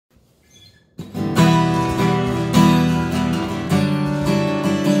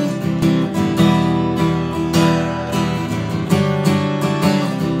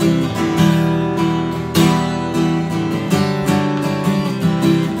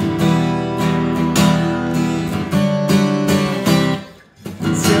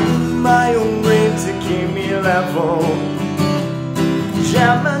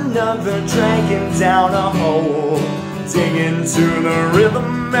down a hole, dig into the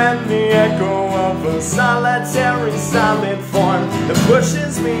rhythm and the echo of a solitary solid form that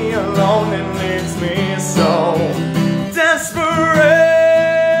pushes me alone and leaves me so desperate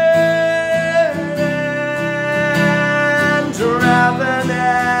and ravenous,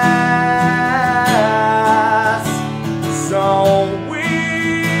 so weak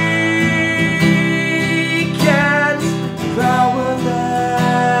and powerless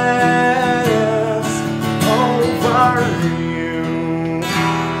over you.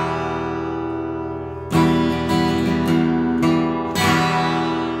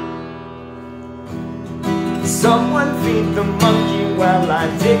 Someone feed the monkey while I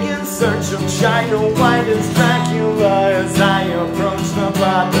dig in search of China white as Dracula as I approach the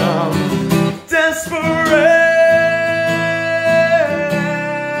bottom. Desperate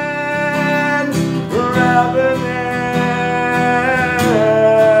and ravenous,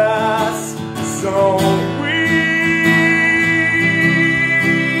 so weak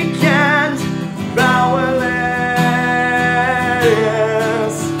and powerless,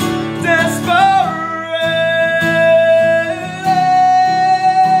 desperate.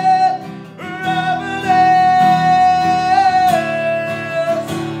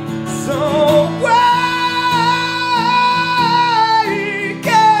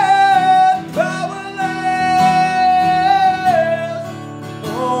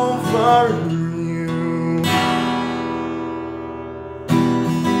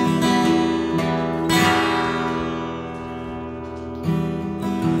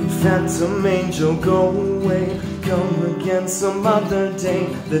 Phantom angel, go away, come again some other day.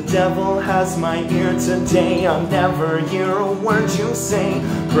 The devil has my ear today, I'll never hear a word you say.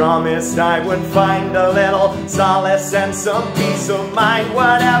 Promised I would find a little solace and some peace of mind,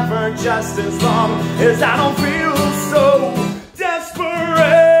 whatever, just as long as I don't feel so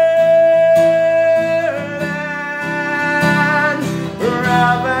desperate and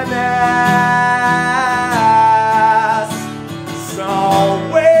ravenous, so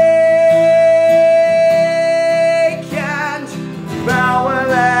wait.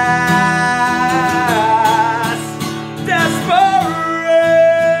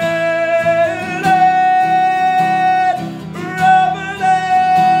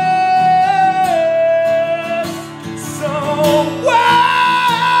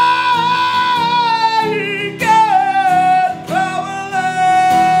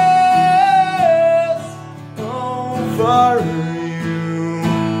 Far